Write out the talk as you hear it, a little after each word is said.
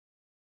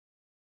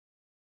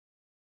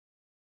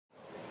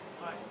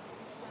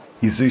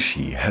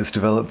Izushi has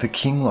developed the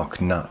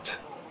Kinglock Nut,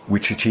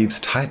 which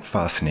achieves tight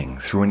fastening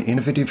through an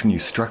innovative new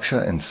structure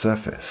and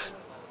surface,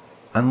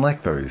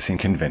 unlike those in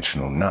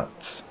conventional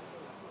nuts.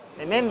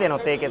 面での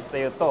締結と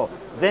いうと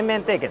全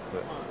面締結っ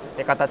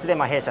て形で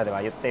弊社で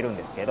は言っているん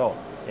ですけど、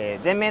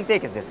全面締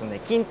結ですので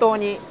均等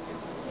に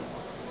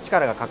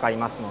力がかかり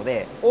ますの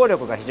で応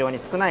力が非常に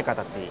少ない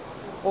形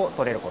を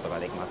取れることが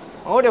できます。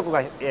応力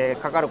が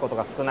かかること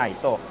が少ない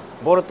と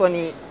ボルト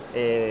に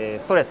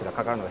ストレスが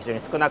かかるのが非常に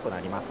少なくな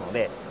りますの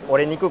で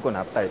折れにくく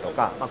なったりと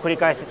か、繰り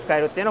返し使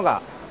えるっていうの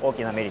が大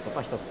きなメリット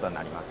の一つと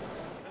なります。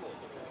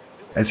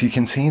As you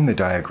can see in the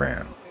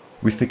diagram,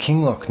 with the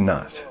Kinglock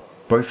Nut,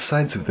 both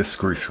sides of the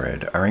screw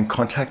thread are in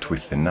contact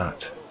with the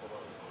nut.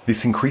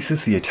 This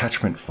increases the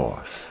attachment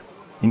force,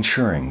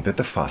 ensuring that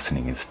the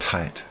fastening is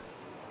tight.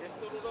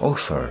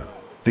 Also,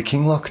 the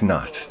Kinglock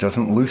Nut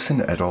doesn't loosen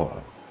at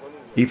all,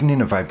 even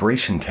in a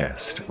vibration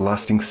test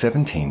lasting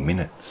 17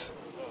 minutes.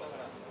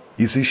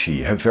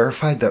 Izushi have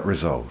verified that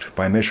result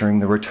by measuring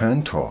the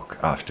return torque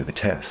after the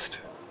test.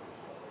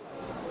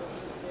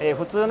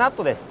 普通ナッ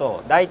トです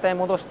と大体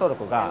戻しトル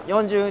クが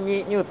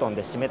42ニュートン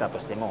で締めたと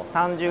しても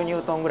30ニュ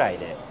ートンぐらい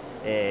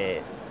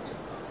で、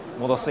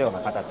戻すような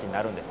形に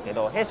なるんですけ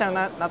ど、弊社の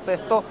ナットで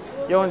すと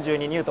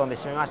42ニュートンで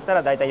締めました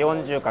ら大体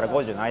40から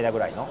50の間ぐ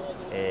らいの、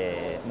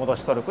戻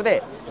しトルク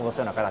で戻す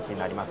ような形に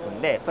なります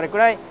んで、それく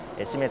らい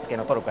締め付け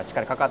のトルクがしっ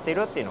かりかかってい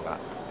るっていうのが、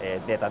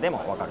データでも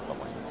分かると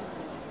思います。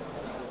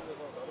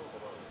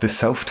The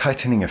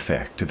self-tightening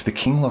effect of the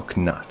Kinglock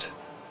Nut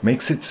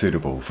makes it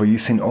suitable for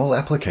use in all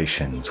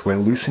applications where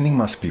loosening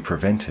must be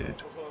prevented,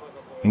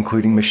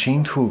 including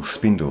machine tool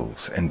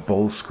spindles and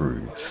ball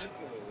screws,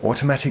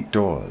 automatic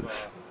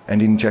doors,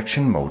 and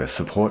injection motor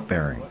support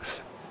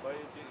bearings.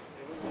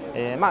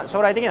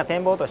 将来的な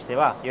展望として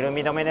は緩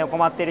み止めで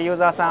困っているユー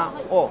ザーさん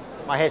を、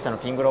弊社の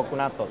キングロック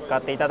ナットを使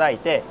っていただい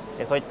て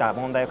そういった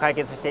問題を解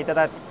決していた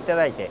だい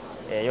て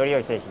より良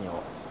い製品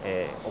を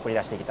送り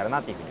出していけたら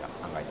なというふうには